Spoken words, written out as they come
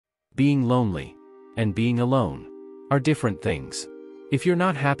being lonely, and being alone are different things. If you're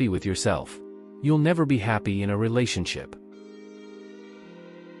not happy with yourself, you'll never be happy in a relationship.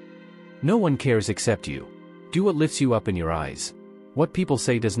 No one cares except you. Do what lifts you up in your eyes. What people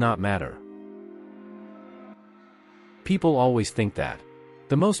say does not matter. People always think that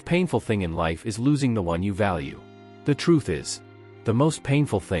the most painful thing in life is losing the one you value. The truth is, the most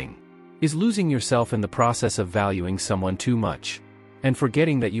painful thing is losing yourself in the process of valuing someone too much, and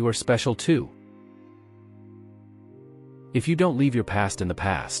forgetting that you are special too. If you don't leave your past in the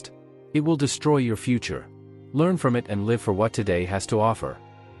past, it will destroy your future. Learn from it and live for what today has to offer,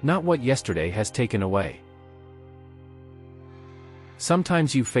 not what yesterday has taken away.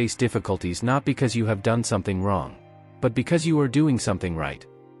 Sometimes you face difficulties not because you have done something wrong, but because you are doing something right.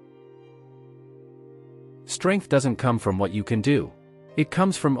 Strength doesn't come from what you can do. It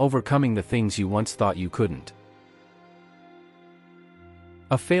comes from overcoming the things you once thought you couldn't.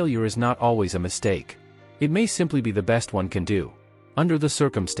 A failure is not always a mistake. It may simply be the best one can do, under the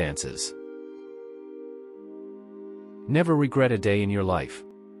circumstances. Never regret a day in your life.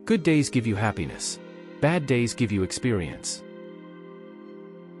 Good days give you happiness. Bad days give you experience.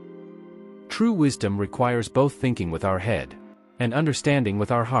 True wisdom requires both thinking with our head and understanding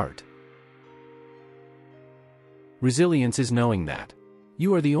with our heart. Resilience is knowing that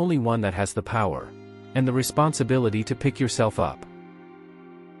you are the only one that has the power and the responsibility to pick yourself up.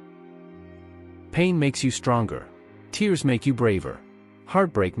 Pain makes you stronger. Tears make you braver.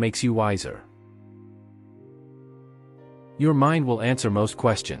 Heartbreak makes you wiser. Your mind will answer most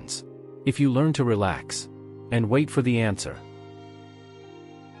questions if you learn to relax and wait for the answer.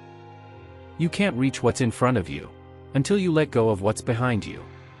 You can't reach what's in front of you until you let go of what's behind you.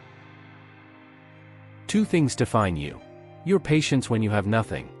 Two things define you: your patience when you have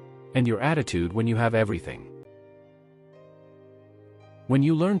nothing, and your attitude when you have everything. When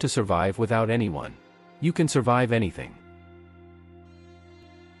you learn to survive without anyone, you can survive anything.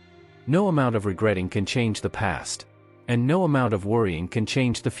 No amount of regretting can change the past, and no amount of worrying can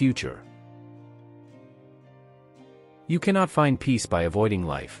change the future. You cannot find peace by avoiding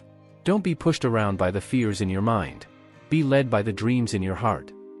life. Don't be pushed around by the fears in your mind. Be led by the dreams in your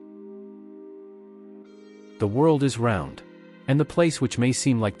heart. The world is round, and the place which may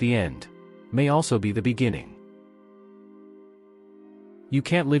seem like the end may also be the beginning. You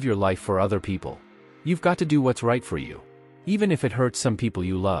can't live your life for other people. You've got to do what's right for you, even if it hurts some people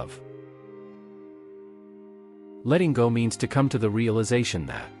you love. Letting go means to come to the realization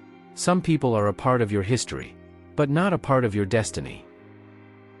that some people are a part of your history, but not a part of your destiny.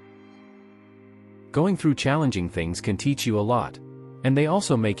 Going through challenging things can teach you a lot, and they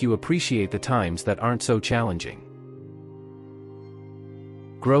also make you appreciate the times that aren't so challenging.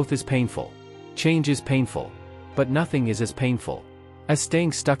 Growth is painful. Change is painful. But nothing is as painful as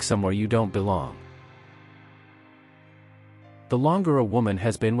staying stuck somewhere you don't belong. The longer a woman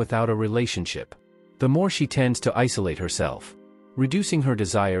has been without a relationship, the more she tends to isolate herself, reducing her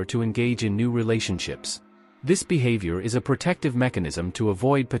desire to engage in new relationships. This behavior is a protective mechanism to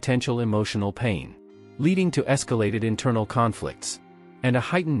avoid potential emotional pain, leading to escalated internal conflicts and a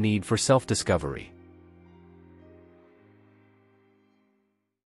heightened need for self-discovery.